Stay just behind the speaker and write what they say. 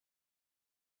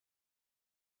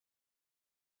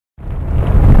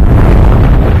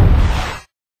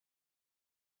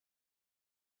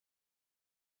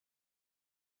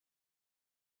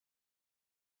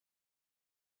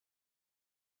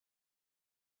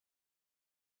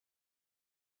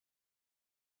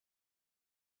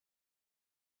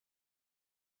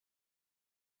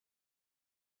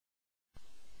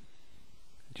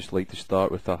just like to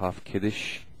start with a half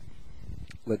Kiddush.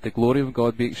 Let the glory of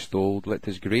God be extolled, let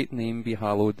his great name be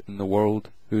hallowed in the world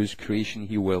whose creation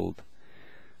he willed.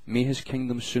 May his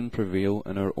kingdom soon prevail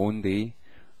in our own day,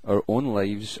 our own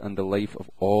lives, and the life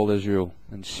of all Israel,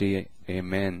 and say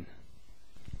Amen.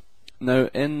 Now,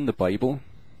 in the Bible,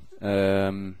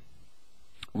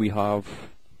 we have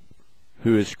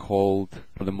who is called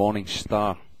the morning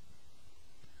star.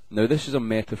 Now, this is a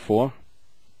metaphor,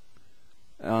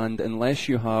 and unless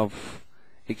you have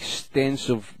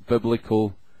extensive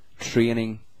biblical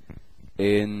training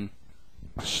in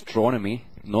astronomy,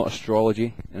 not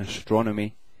astrology, in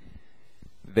astronomy,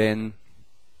 then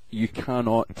you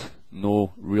cannot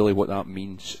know really what that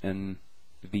means in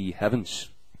the heavens.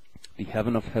 The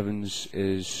heaven of heavens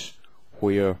is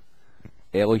where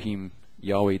Elohim,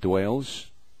 Yahweh, dwells,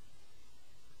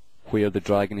 where the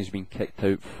dragon has been kicked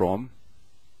out from.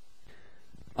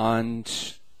 And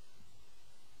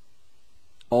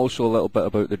also a little bit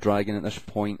about the dragon at this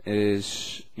point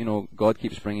is, God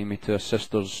keeps bringing me to a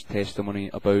sister's testimony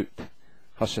about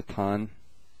Hasatan.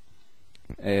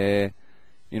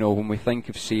 When we think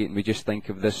of Satan, we just think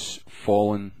of this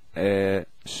fallen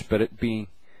spirit being,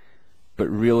 but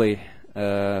really,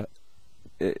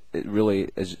 it really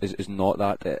is not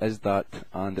that. It is that,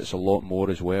 and it's a lot more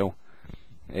as well.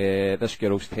 This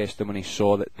girl's testimony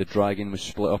saw that the dragon was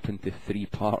split up into 3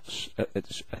 parts at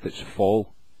its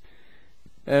fall.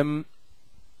 Now,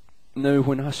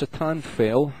 when Hasatan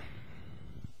fell,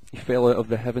 he fell out of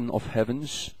the heaven of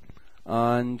heavens,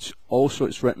 and also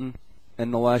it's written,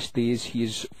 in the last days he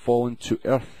is fallen to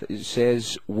earth. It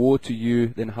says, woe to you,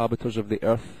 the inhabitants of the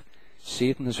earth,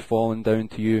 Satan has fallen down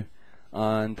to you,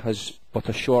 and has but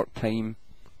a short time,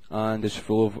 and is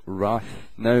full of wrath.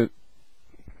 Now,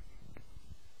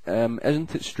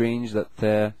 isn't it strange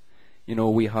that,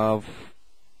 we have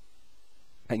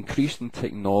increased in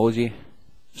technology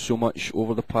so much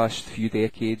over the past few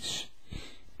decades,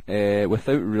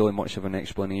 without really much of an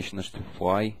explanation as to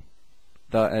why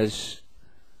that is.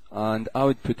 And I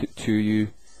would put it to you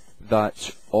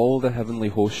that all the heavenly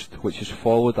host which has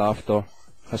followed after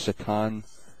Hasatan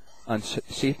and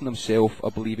Satan himself, I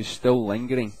believe, is still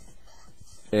lingering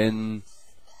in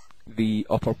the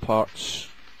upper parts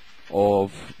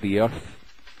of the earth,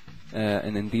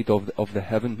 and indeed of the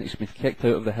heaven. He's been kicked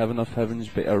out of the heaven of heavens,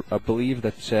 but I believe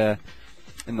that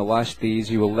in the last days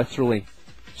you will literally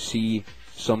see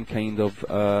some kind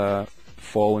of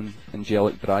fallen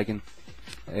angelic dragon,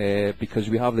 because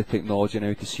we have the technology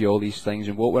now to see all these things,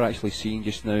 and what we're actually seeing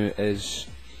just now is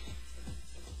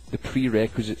the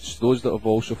prerequisites. Those that have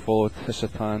also followed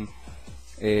Hasatan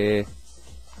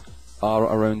are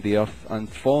around the earth, and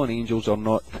fallen angels are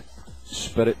not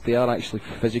spirit, they are actually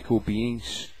physical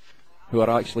beings who are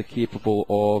actually capable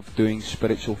of doing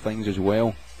spiritual things as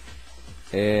well.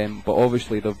 But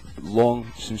obviously they've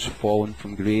long since fallen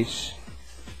from grace,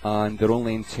 and their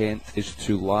only intent is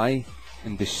to lie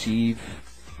and deceive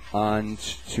and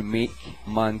to make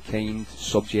mankind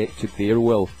subject to their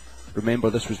will. Remember,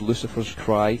 this was Lucifer's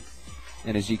cry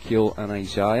in Ezekiel and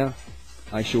Isaiah.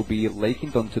 I shall be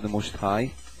likened unto the Most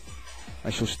High. I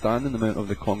shall stand in the mount of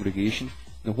the congregation.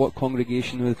 Now, what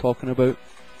congregation are we talking about?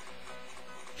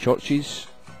 Churches,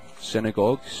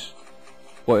 synagogues,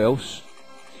 what else?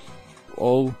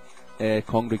 All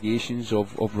congregations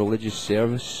of religious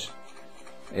service.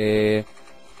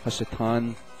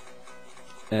 Hasatan,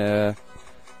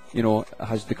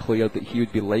 has declared that he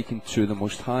would be likened to the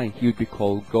Most High. He would be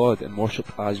called God and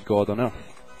worshipped as God on earth.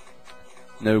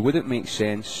 Now, would it make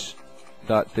sense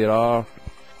that there are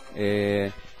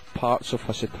parts of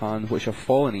Hasatan which are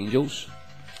fallen angels?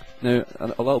 Now, a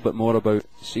little bit more about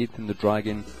Satan the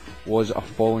dragon was a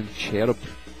fallen cherub.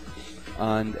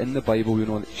 And in the Bible we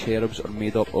know that cherubs are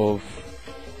made up of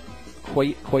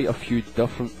quite a few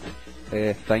different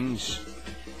things.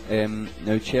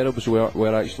 Now, cherubs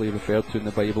were actually referred to in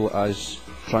the Bible as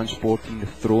transporting the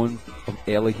throne of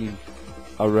Elohim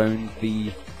around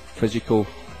the physical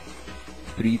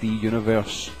 3D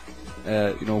universe,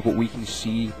 what we can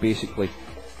see basically.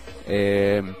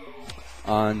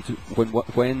 And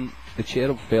when the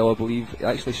cherub fell, I believe it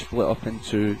actually split up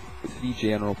into 3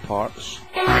 general parts.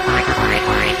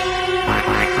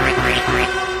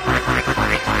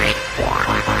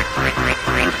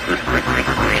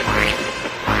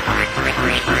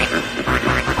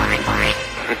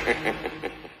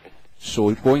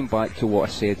 So going back to what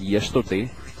I said yesterday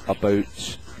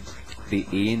about the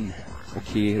Ain,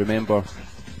 okay, remember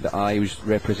the eye was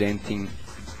representing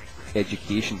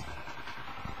education.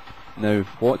 Now,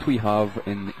 what we have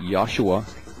in Yahshua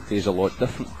is a lot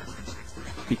different,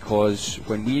 because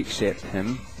when we accept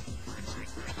him,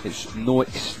 it's no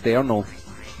external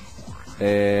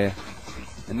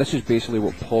and this is basically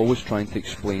what Paul was trying to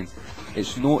explain.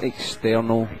 It's no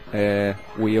external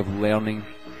way of learning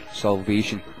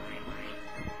salvation.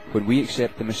 When we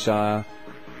accept the Messiah,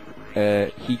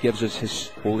 he gives us his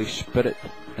Holy Spirit,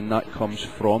 and that comes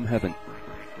from heaven.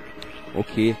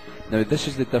 Okay, now this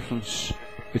is the difference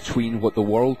between what the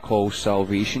world calls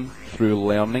salvation through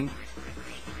learning,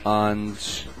 and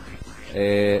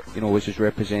which is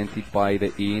represented by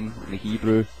the Ain in the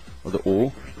Hebrew, or the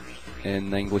O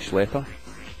in the English letter.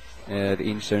 The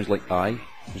Ain sounds like I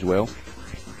as well.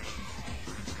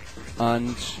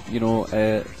 And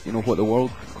what the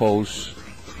world calls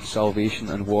salvation,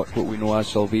 and what we know as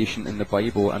salvation in the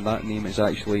Bible, and that name is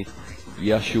actually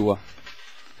Yeshua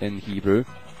in Hebrew.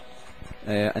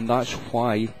 And that's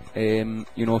why, if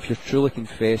you truly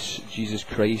confess Jesus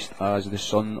Christ as the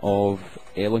Son of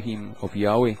Elohim, of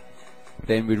Yahweh,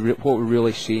 then what we're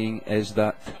really saying is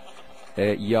that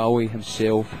Yahweh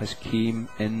himself has came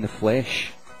in the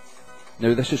flesh.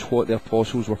 Now this is what the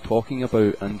apostles were talking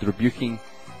about and rebuking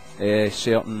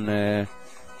certain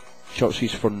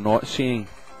churches for not saying,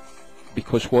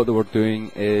 because what they were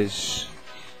doing is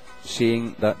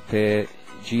saying that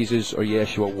Jesus or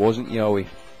Yeshua wasn't Yahweh,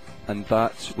 and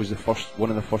that was one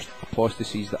of the first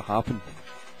apostasies that happened.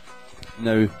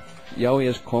 Now, Yahweh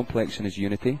is complex in his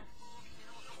unity.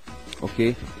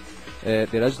 Okay,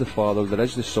 there is the Father, there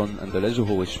is the Son, and there is the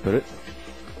Holy Spirit.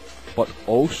 But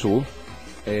also,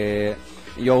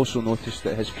 you also notice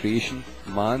that his creation,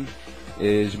 man,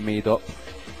 is made up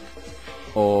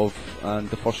of, and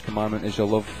the first commandment is, "You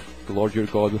love the Lord your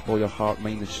God with all your heart,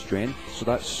 mind, and strength." So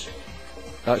that's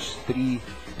three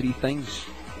things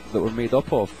that we're made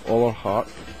up of: all our heart,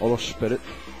 all our spirit,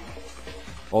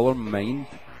 all our mind,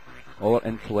 all our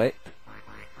intellect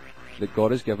that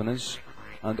God has given us,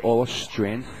 and all our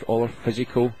strength, all our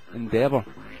physical endeavour.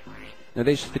 Now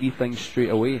there's three things straight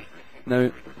away.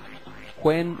 Now,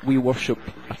 when we worship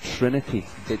a Trinity,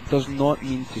 it does not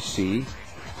mean to say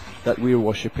that we are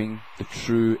worshipping the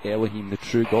true Elohim, the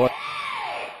true God.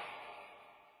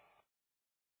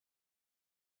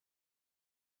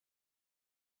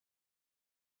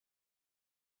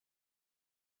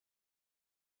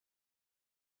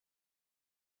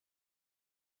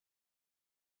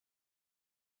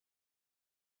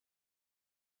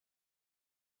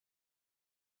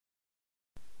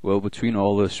 Well, between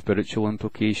all the spiritual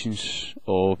implications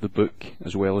of the book,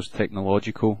 as well as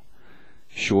technological,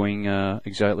 showing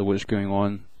exactly what's going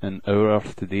on in our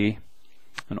Earth today,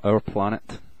 on our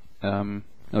planet, I'd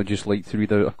just like to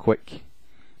read out a quick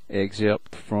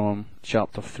excerpt from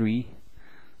chapter 3,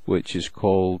 which is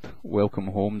called "Welcome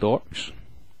Home, Dorks."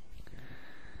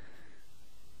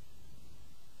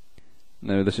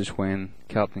 Now this is when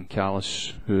Captain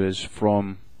Callus, who is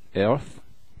from Earth,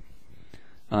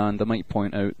 and I might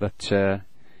point out that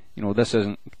this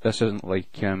isn't like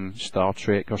Star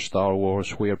Trek or Star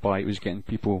Wars, whereby it was getting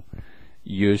people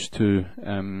used to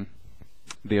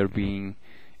there being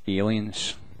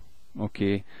aliens.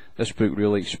 Okay, this book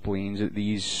really explains that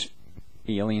these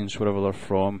aliens, wherever they're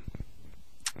from,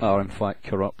 are in fact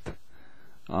corrupt,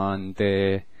 and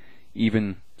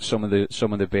even some of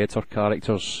the better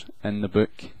characters in the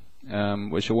book,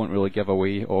 which I won't really give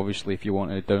away, obviously, if you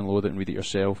want to download it and read it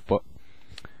yourself, but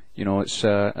it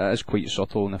is quite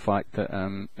subtle in the fact that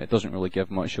it doesn't really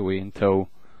give much away until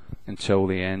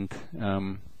the end.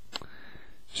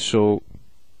 So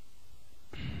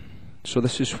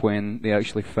this is when they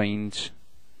actually find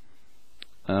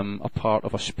a part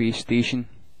of a space station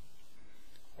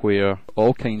where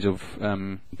all kinds of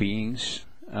beings,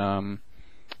 and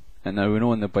now we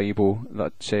know in the Bible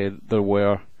that there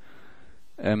were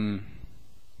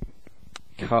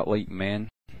cat-like men.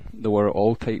 There were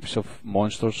all types of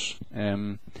monsters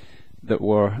that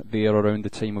were there around the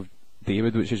time of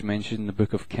David, which is mentioned in the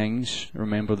book of Kings.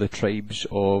 Remember the tribes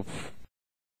of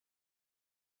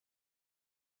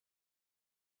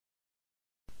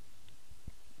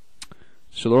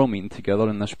so they're all meeting together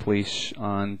in this place,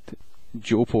 and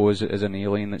Jopo is an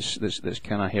alien that's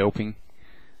kind of helping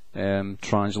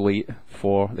translate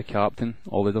for the captain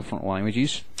all the different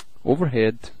languages.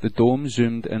 Overhead, the dome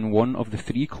zoomed in one of the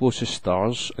three closest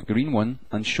stars, a green one,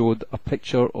 and showed a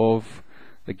picture of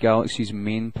the galaxy's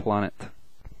main planet.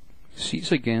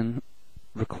 Seats again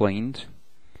reclined,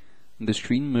 and the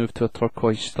screen moved to a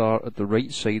turquoise star at the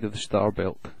right side of the star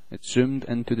belt. It zoomed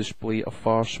in to display a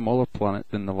far smaller planet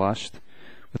than the last,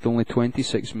 with only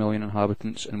 26 million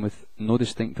inhabitants and with no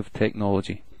distinctive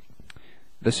technology.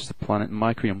 This is the planet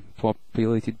Macrium,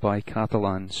 populated by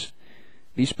Catalans.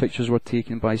 These pictures were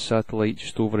taken by satellite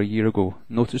just over a year ago.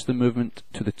 Notice the movement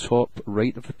to the top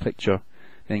right of the picture,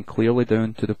 then clearly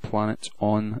down to the planet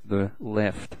on the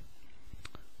left.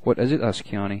 What is it? Asked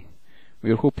Kiani. We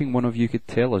were hoping one of you could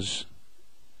tell us.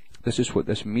 This is what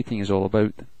this meeting is all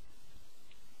about.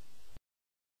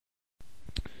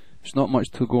 It's not much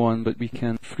to go on, but we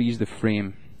can freeze the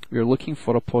frame. We are looking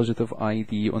for a positive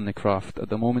ID on the craft. At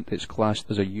the moment it's classed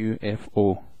as a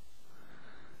UFO.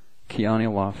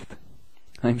 Kiani laughed.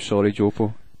 I'm sorry,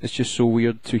 Jopo. It's just so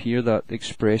weird to hear that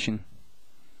expression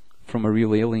from a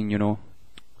real alien, you know.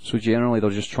 So generally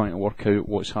they're just trying to work out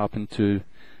what's happened to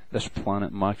this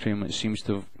planet Macrium. It seems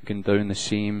to have gone down the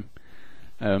same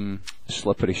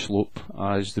slippery slope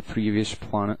as the previous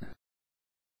planet.